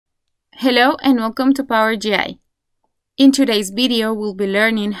Hello and welcome to Power GI. In today's video, we'll be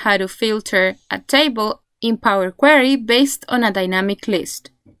learning how to filter a table in Power Query based on a dynamic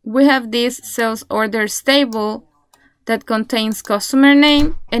list. We have this sales orders table that contains customer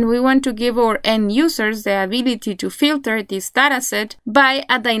name, and we want to give our end users the ability to filter this dataset by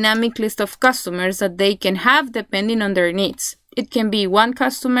a dynamic list of customers that they can have depending on their needs. It can be one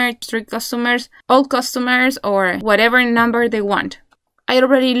customer, 3 customers, all customers, or whatever number they want. I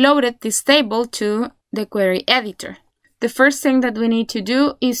already loaded this table to the query editor. The first thing that we need to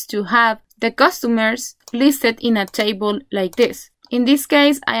do is to have the customers listed in a table like this. In this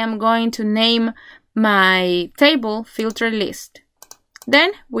case, I am going to name my table FilterList.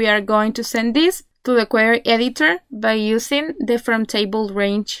 Then we are going to send this to the query editor by using the From Table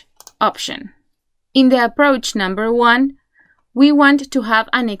Range option. In the approach number 1, we want to have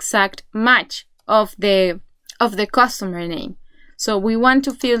an exact match of the customer name. So we want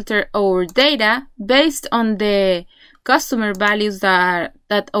to filter our data based on the customer values that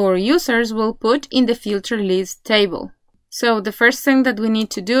our users will put in the FilterList table. So the first thing that we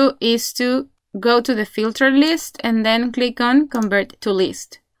need to do is to go to the FilterList and then click on Convert to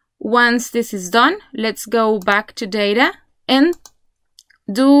List. Once this is done, let's go back to Data and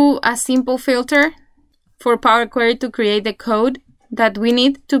do a simple filter for Power Query to create the code that we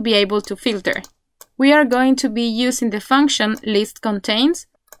need to be able to filter. We are going to be using the function List.Contains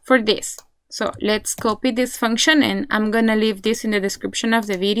for this. So let's copy this function, and I'm gonna leave this in the description of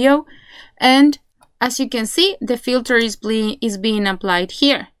the video. And as you can see, the filter is being applied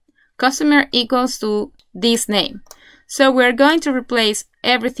here. Customer equals to this name. So we're going to replace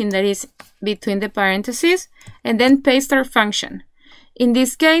everything that is between the parentheses and then paste our function. In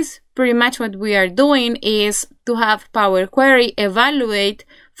this case, pretty much what we are doing is to have Power Query evaluate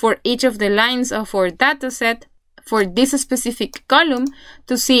for each of the lines of our dataset for this specific column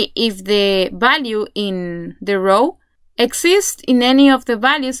to see if the value in the row exists in any of the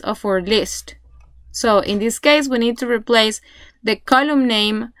values of our list. So in this case, we need to replace the column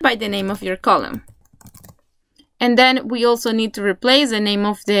name by the name of your column. And then we also need to replace the name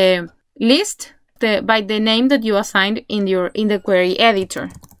of the list by the name that you assigned in the query editor.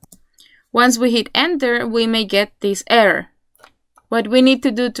 Once we hit enter, we may get this error. What we need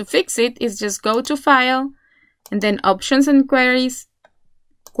to do to fix it is just go to File, and then Options and Queries,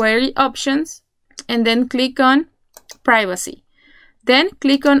 Query Options, and then click on Privacy. Then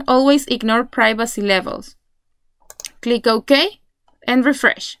click on Always Ignore Privacy Levels. Click OK and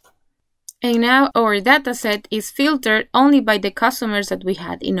refresh. And now our dataset is filtered only by the customers that we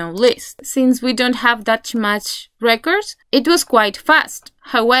had in our list. Since we don't have that much records, it was quite fast.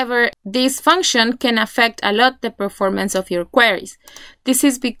 However, this function can affect a lot the performance of your queries. This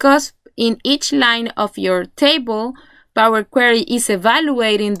is because in each line of your table, Power Query is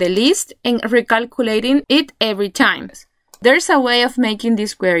evaluating the list and recalculating it every time. There's a way of making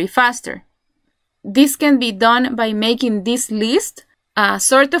this query faster. This can be done by making this list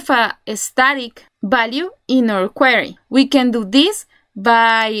sort of a static value in our query. We can do this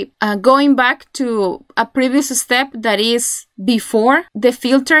by going back to a previous step that is before the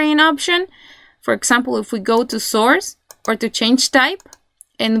filtering option. For example, if we go to Source or to Change Type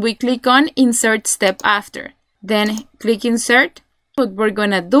and we click on Insert Step After, then click Insert. What we're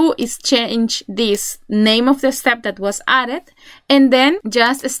gonna do is change this name of the step that was added and then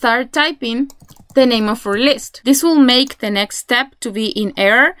just start typing the name of our list. This will make the next step to be in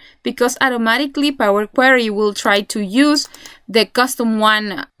error because automatically Power Query will try to use the custom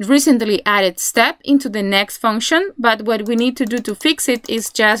one recently added step into the next function. But what we need to do to fix it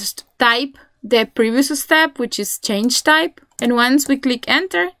is just type the previous step, which is change type. And once we click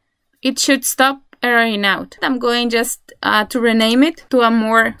enter, it should stop erroring out. I'm going just to rename it to a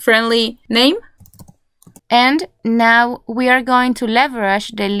more friendly name. And now we are going to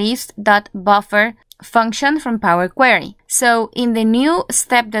leverage the list.buffer function from Power Query. So in the new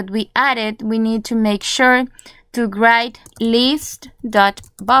step that we added, we need to make sure to write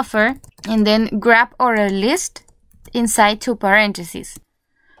list.buffer and then grab our list inside 2 parentheses.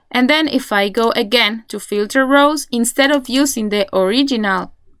 And then if I go again to filter rows, instead of using the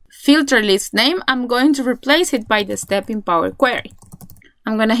original filter list name, I'm going to replace it by the step in Power Query.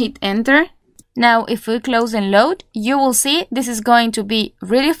 I'm going to hit enter. Now, if we close and load, you will see this is going to be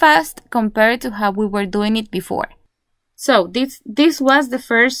really fast compared to how we were doing it before. So this was the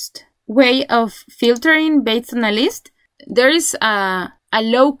first way of filtering based on a list. There is a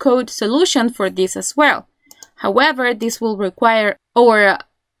low-code solution for this as well. However, this will require our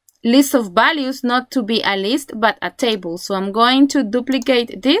list of values not to be a list but a table. So I'm going to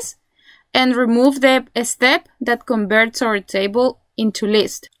duplicate this and remove the step that converts our table into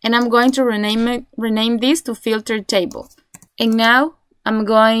list. And I'm going to rename this to filter table. And now I'm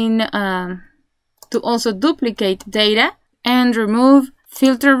going to also duplicate data and remove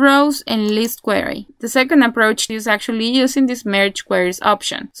filter rows and list query. The second approach is actually using this merge queries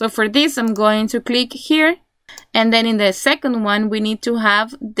option. So for this, I'm going to click here. And then in the second one, we need to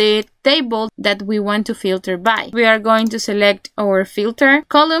have the table that we want to filter by. We are going to select our filter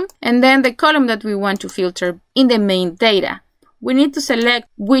column and then the column that we want to filter in the main data. We need to select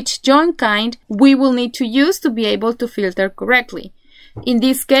which join kind we will need to use to be able to filter correctly. In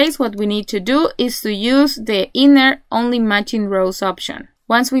this case, what we need to do is to use the inner only matching rows option.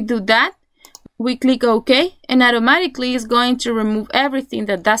 Once we do that, we click OK and automatically it's going to remove everything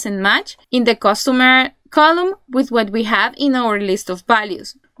that doesn't match in the customer column with what we have in our list of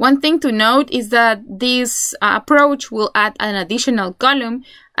values. One thing to note is that this approach will add an additional column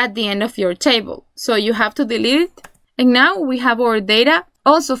at the end of your table. So you have to delete it. And now we have our data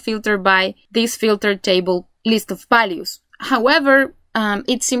also filtered by this filter table list of values. However,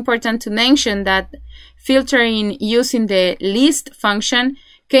 it's important to mention that filtering using the list function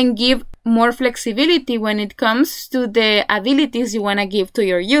can give more flexibility when it comes to the abilities you want to give to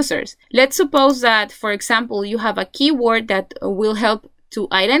your users. Let's suppose that, for example, you have a keyword that will help to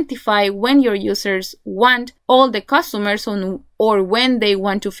identify when your users want all the customers on, or when they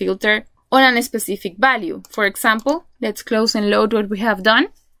want to filter on a specific value. For example, let's close and load what we have done.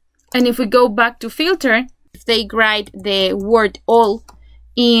 And if we go back to filter, if they write the word all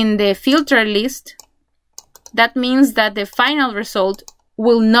in the filter list, that means that the final result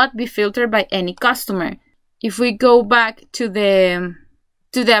will not be filtered by any customer. If we go back to the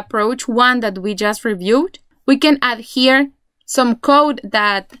approach one that we just reviewed, we can add here some code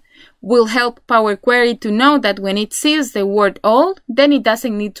that will help Power Query to know that when it sees the word all, then it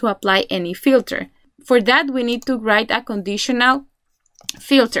doesn't need to apply any filter. For that, we need to write a conditional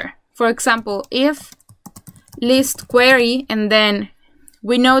filter. For example, if ListQuery, and then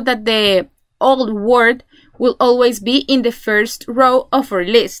we know that the old word will always be in the first row of our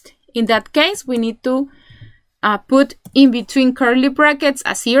list. In that case, we need to put in between curly brackets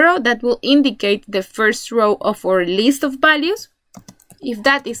a 0 that will indicate the first row of our list of values. If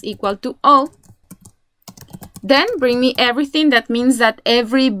that is equal to all, then bring me everything. That means that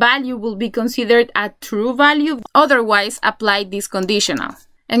every value will be considered a true value. Otherwise, apply this conditional.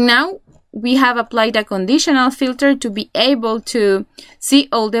 And now we have applied a conditional filter to be able to see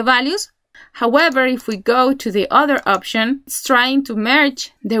all the values. However, if we go to the other option, it's trying to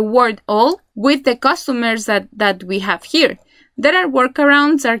merge the word all with the customers that we have here. There are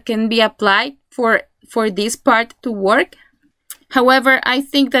workarounds that can be applied for this part to work. However, I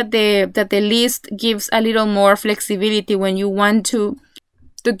think that the list gives a little more flexibility when you want to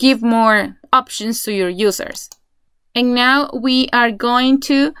give more options to your users. And now we are going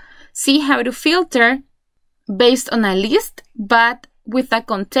to see how to filter based on a list, but with a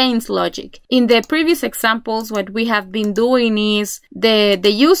contains logic. In the previous examples, what we have been doing is the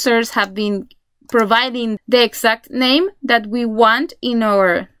users have been providing the exact name that we want in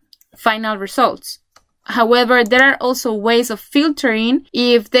our final results. However, there are also ways of filtering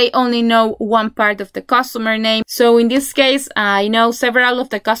if they only know one part of the customer name. So in this case, I know several of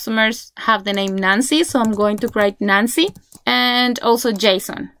the customers have the name Nancy, so I'm going to write Nancy and also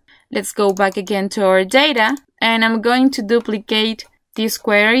Jason. Let's go back again to our data, and I'm going to duplicate this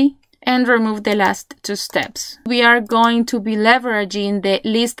query and remove the last two steps. We are going to be leveraging the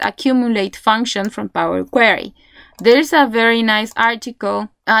List.Accumulate function from Power Query. There's a very nice article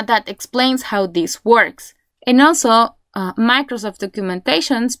that explains how this works. And also, Microsoft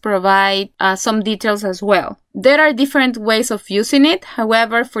documentations provide some details as well. There are different ways of using it.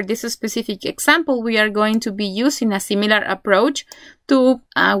 However, for this specific example, we are going to be using a similar approach to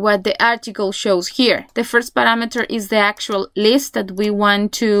what the article shows here. The first parameter is the actual list that we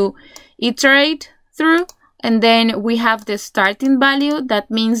want to iterate through. And then we have the starting value. That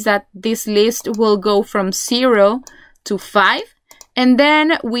means that this list will go from 0 to 5. And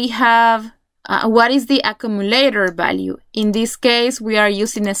then we have what is the accumulator value. In this case, we are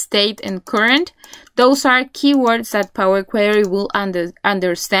using a state and current. Those are keywords that Power Query will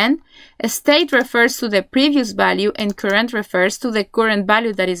understand. A state refers to the previous value and current refers to the current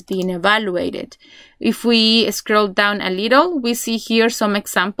value that is being evaluated. If we scroll down a little, we see here some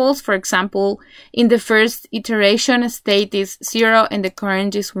examples. For example, in the first iteration, state is 0 and the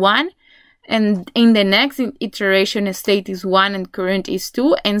current is 1. And in the next iteration, state is 1 and current is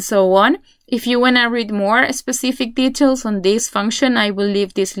 2, and so on. If you want to read more specific details on this function, I will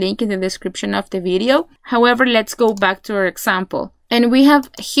leave this link in the description of the video. However, let's go back to our example. And we have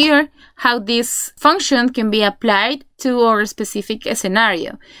here how this function can be applied to our specific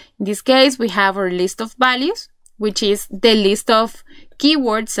scenario. In this case, we have our list of values, which is the list of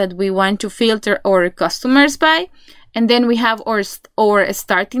keywords that we want to filter our customers by. And then we have our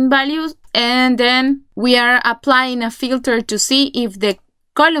starting values. And then we are applying a filter to see if the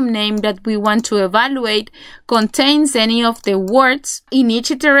column name that we want to evaluate contains any of the words in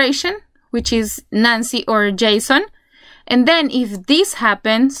each iteration, which is Nancy or Jason. And then if this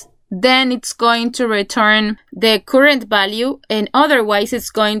happens, then it's going to return the current value, and otherwise it's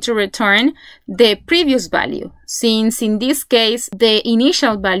going to return the previous value. Since in this case, the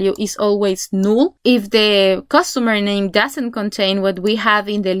initial value is always null. If the customer name doesn't contain what we have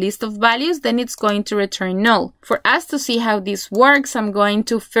in the list of values, then it's going to return null. For us to see how this works, I'm going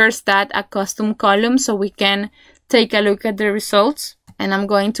to first add a custom column so we can take a look at the results. And I'm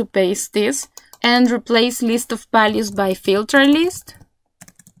going to paste this and replace list of values by FilterList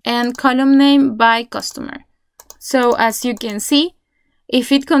and column name by customer. So as you can see,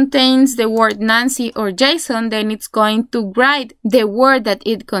 if it contains the word Nancy or Jason, then it's going to write the word that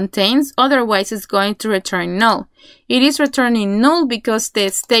it contains, otherwise it's going to return null. It is returning null because the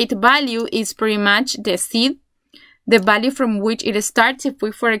state value is pretty much the seed, the value from which it starts. If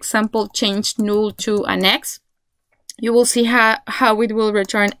we, for example, change null to an X, you will see how it will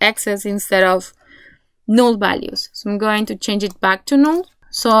return X's instead of null values. So I'm going to change it back to null.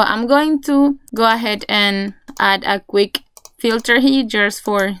 So I'm going to go ahead and add a quick filter here just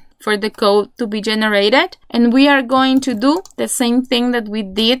for the code to be generated. And we are going to do the same thing that we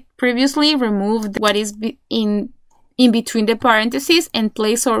did previously, remove what is in between the parentheses and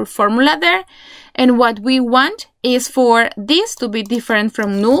place our formula there. And what we want is for this to be different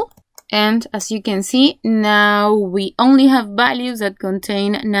from null. And as you can see, now we only have values that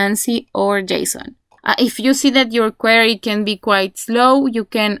contain Nancy or Jason. If you see that your query can be quite slow, you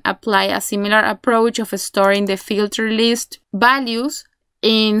can apply a similar approach of storing the filter list values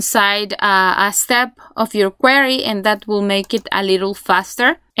inside a step of your query, and that will make it a little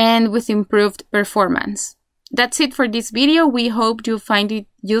faster and with improved performance. That's it for this video. We hope you find it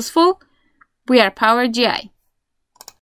useful. We are Power GI.